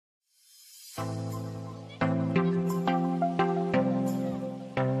Good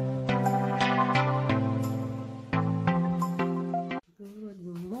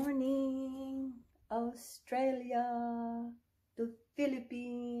morning, Australia to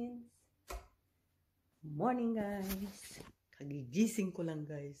Philippines. Morning, guys. Kagigising ko lang,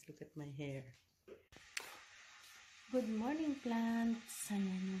 guys. Look at my hair. Good morning, plants. Ayan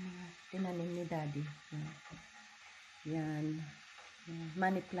yung mga tinanim ni Daddy. Yan.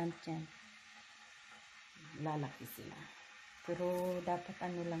 Money plant yan. Lalaki sila. Pero dapat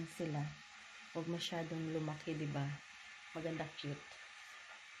ano lang sila. Huwag masyadong lumaki, diba? Maganda, cute.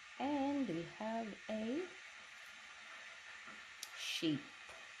 And we have a sheep.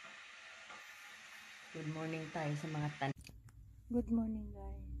 Good morning tayo sa mga tan. Good morning,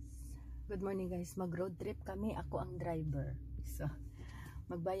 guys. Good morning, guys. Mag-road trip kami. Ako ang driver. So,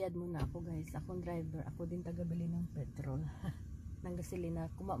 magbayad muna ako, guys. Ako ang driver. Ako din taga-bili ng petrol. ng gasolina.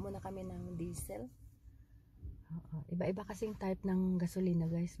 Kuma muna kami ng diesel. Iba-iba kasing type ng gasolina,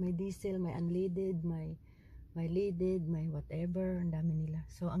 guys. May diesel, may unleaded, may leaded, may whatever, ang dami nila.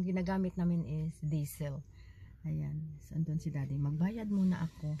 So, ang ginagamit namin is diesel. Ayan. So, andun si Daddy. Magbayad muna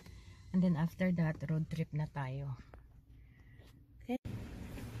ako. And then, after that, road trip na tayo. Okay.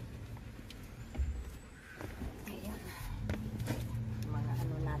 Ayan. Mga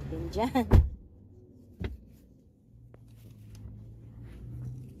ano natin dyan.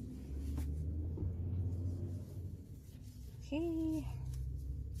 Okay.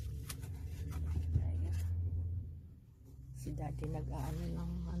 Si Daddy nag-aano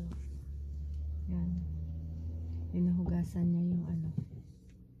ng ano. Yan. Hinahugasan niya yung ano.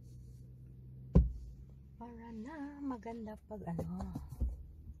 Para na maganda pag ano.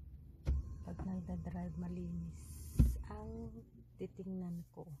 Pag nagda-drive malinis. Ang titingnan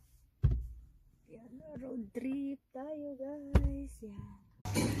ko. Yan. Road trip tayo, guys. Yan.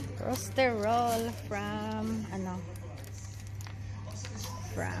 Roaster roll from ano.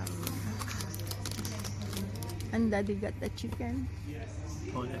 From and Daddy got the chicken.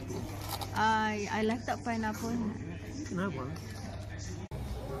 Pineapple. I like that pineapple. No one.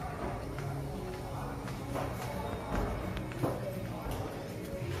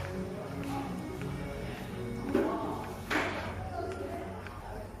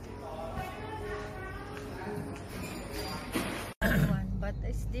 But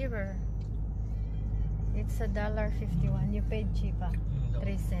it's dearer. It's $1.51. You paid cheaper.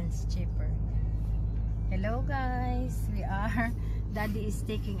 3 cents cheaper. Hello, guys. Daddy is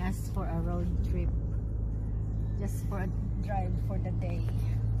taking us for a road trip. Just for a drive for the day.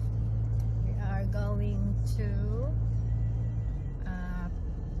 We are going to a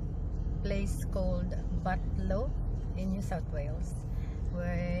place called Batlow in New South Wales,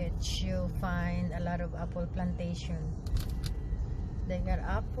 which you'll find a lot of apple plantation. They got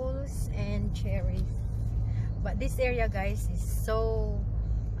apples and cherries. But this area, guys, is so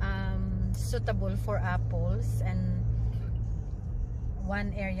suitable for apples, and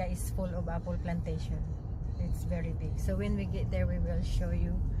one area is full of apple plantation. It's very big. So when we get there, we will show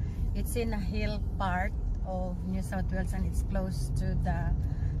you. It's in a hill part of New South Wales, and it's close to the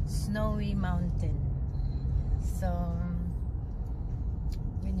snowy mountain. So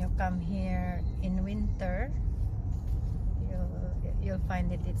when you come here in winter, you'll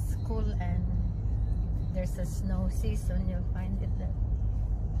find it. It's cool, and there's a snow season. You'll find it that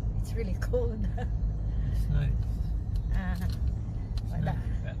it's really cold. Snow. Snow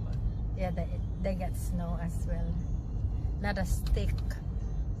yeah, they get snow as well. Not as thick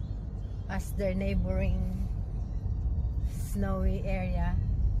as their neighboring snowy area,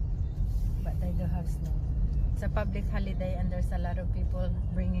 but they do have snow. It's a public holiday, and there's a lot of people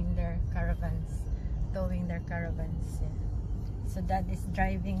bringing their caravans, towing their caravans. Yeah. So Dad is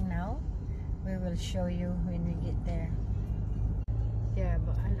driving now. We will show you when we get there. Yeah,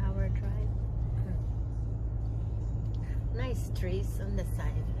 about an hour drive. Nice trees on the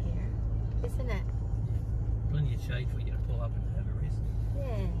side here, isn't it? Plenty of shade for you to pull up and have a rest.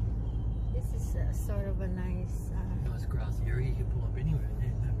 Yeah. This is sort of a nice... nice grassy area. You can pull up anywhere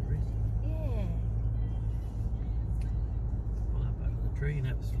and have a rest. Yeah. Pull up over the tree and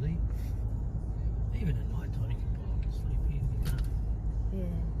have a sleep. Even at night time you can pull up and sleep here. You can't.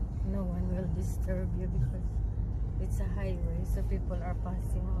 Yeah. No one will disturb you because it's a highway, so people are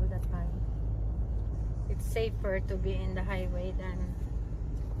passing all the time. It's safer to be in the highway than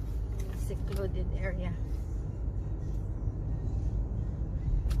in a secluded area.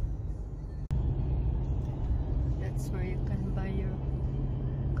 That's where you can buy your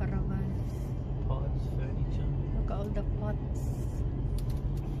caravans. Pots, furniture. Look at all the pots.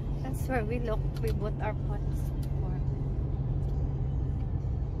 That's where we bought our pots for.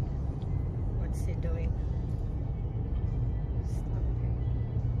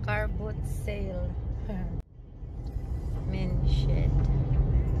 sale. Men shed.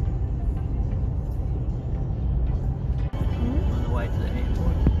 On the way to the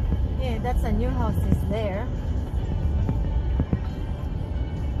airport. Yeah, that's a new house is there.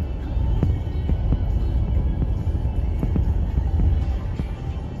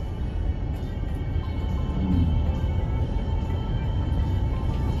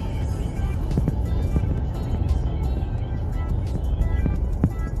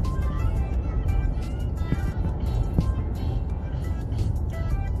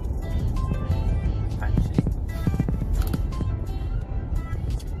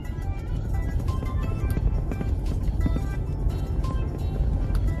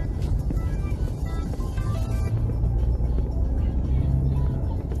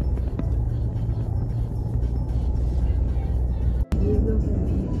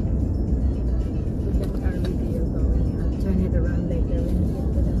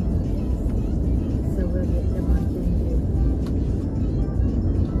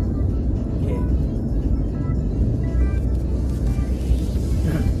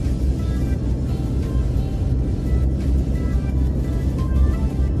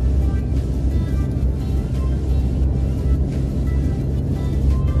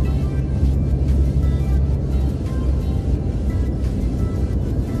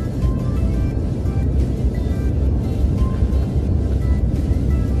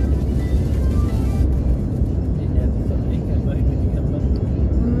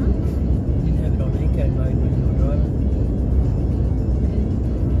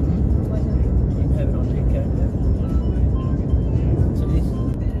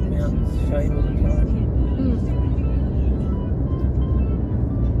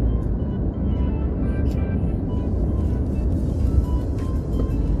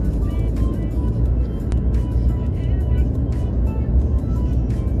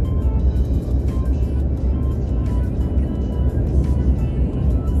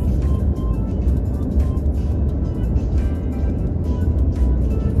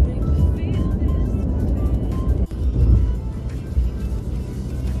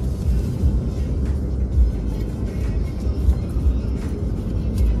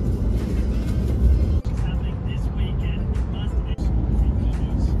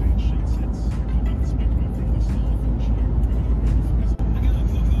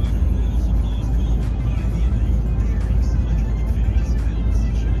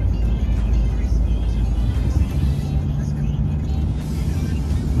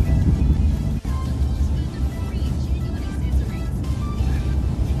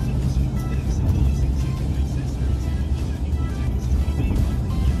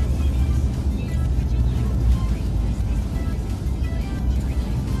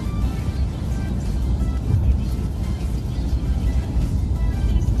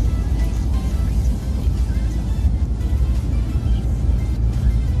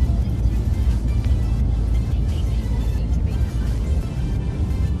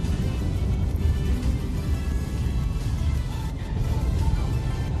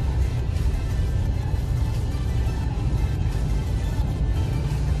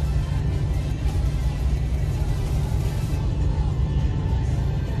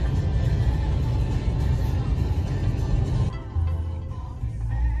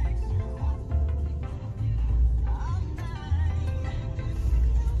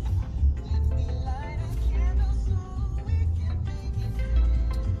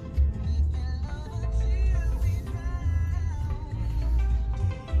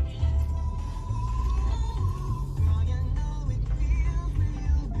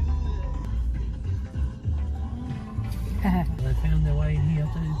 They found their way in here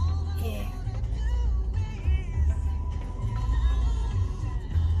too. Yeah.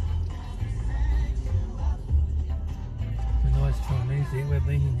 The nice Chinese there, we've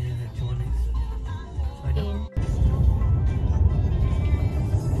been in there, the Chinese. They don't.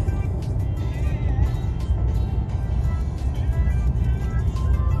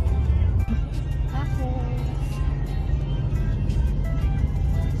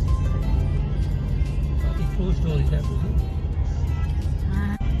 All these apples,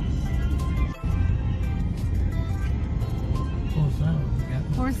 for sale.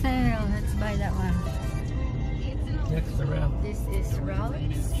 For sale, let's buy that one. Next to Ralph. This is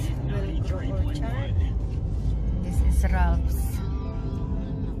Ralph's Wilbur Orchard. This is Ralph's.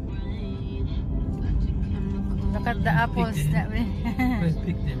 Look at the apples that we. Let's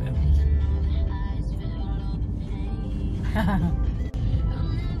pick them apples.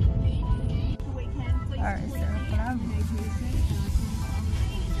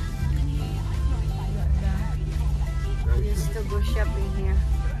 We used to go shopping here.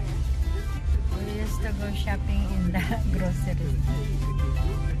 We used to go shopping in the grocery.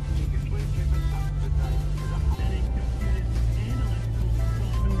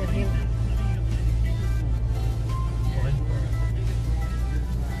 In the view.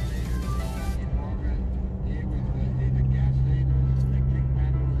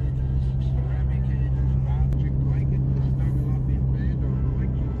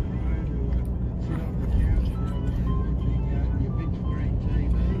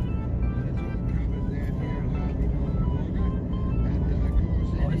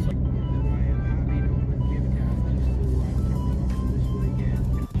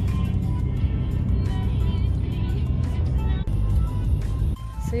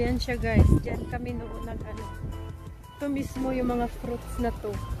 So yan siya guys, dyan kami noon nag-ano. Ito mismo yung mga fruits na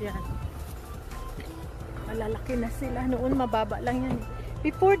to. Yan. Malalaki na sila. Noon mababa lang yan.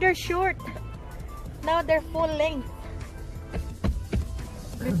 Before they're short. Now they're full length.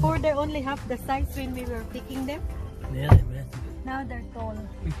 Before they're only half the size when we were picking them. Yeah, they're massive. Now they're tall.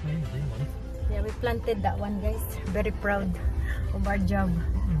 We planted them one. Yeah, we planted that one guys. Very proud of our job.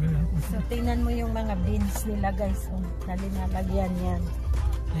 So tingnan mo yung mga beans nila guys. Na linalagyan yan.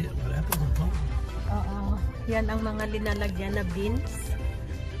 Yeah, but apples on top. Oo. Yan ang mga linalagyan na beans.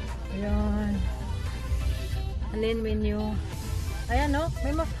 Yan. And then when you... Ayan o.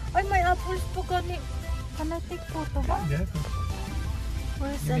 Ay, may apples po gani. Can I take photo ba? Yeah.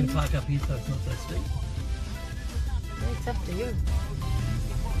 Where's You're going to park up here so it's not so steep. It's up to you.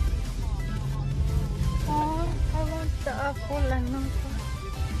 Oh, I want the apple. Anong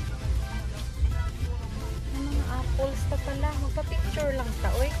apples pa pala. Magpa-picture lang ta,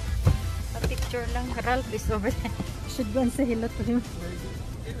 oy. Pa-picture lang. Ralph is over there. Should go and say hello to him.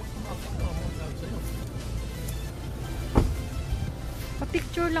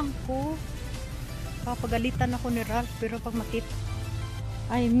 Pa-picture lang po. Papagalitan ako ni Ralph pero pag makita.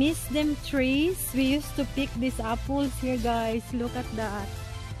 I miss them trees. We used to pick these apples here guys. Look at that.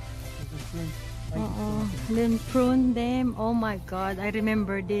 Then prune them. Oh my god, I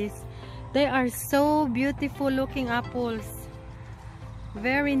remember this. They are so beautiful looking apples.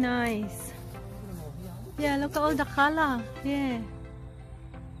 Very nice. Yeah, look at all the color. Yeah.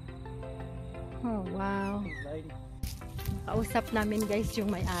 Oh wow. Kausap namin guys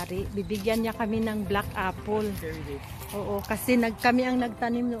yung may-ari. Bibigyan niya kami ng black apple. Oo, kasi kami ang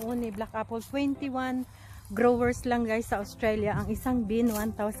nagtanim noon eh. Black apple. 21 growers lang guys sa Australia. Ang isang bin,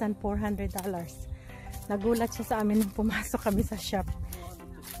 $1,400. Nagulat siya sa amin nung pumasok kami sa shop.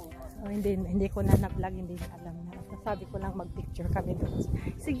 Oh, hindi ko na na-vlog, hindi niya alam na. Sabi ko lang mag-picture kami doon.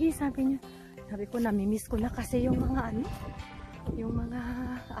 Sige, sabi niya. Sabi ko, namimiss ko na kasi yung mga ano, yung mga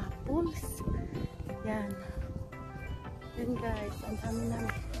apples. Yan. Yan guys, ang dami na,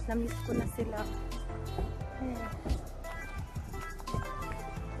 na-miss ko na sila. Ayan.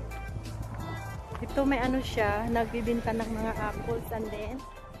 Ito may ano siya, nagbibinta ng mga apples and then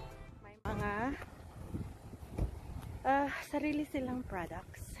may mga sarili silang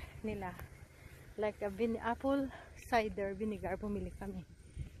products nila. Like a apple cider vinegar, bumili kami.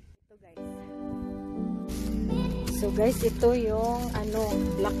 Ito guys. So guys, ito yung ano,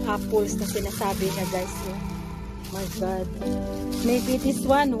 black apples na sinasabi niya guys. My god. Maybe this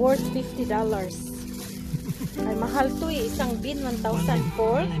one worth $50. Ay, mahal to eh. Isang bin,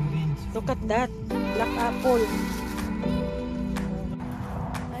 1,004. Look at that. Black apple.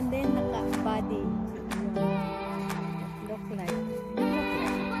 And then, naka-body. Look like.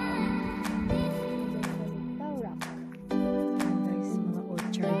 Taurak. Guys, mga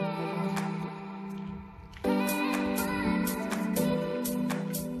orchard.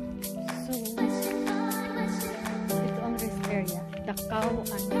 So, ito ang rest area. The cow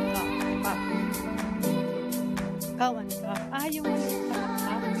and calf. Cow and calf. Ah, yung maliit pa na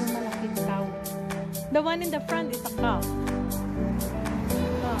calf. Yung malaking cow. The one in the front is a cow.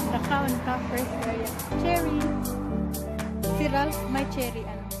 Oh, the cow and calf rest area. Cherry. Si Ralph, may cherry.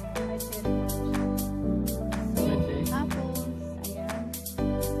 Ano? May cherry. Apples. Ayan.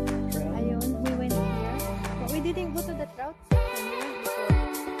 Ayun, we went here. But we didn't go to the trout section.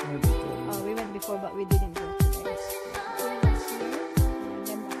 We went before. Oh, we went before but we didn't go.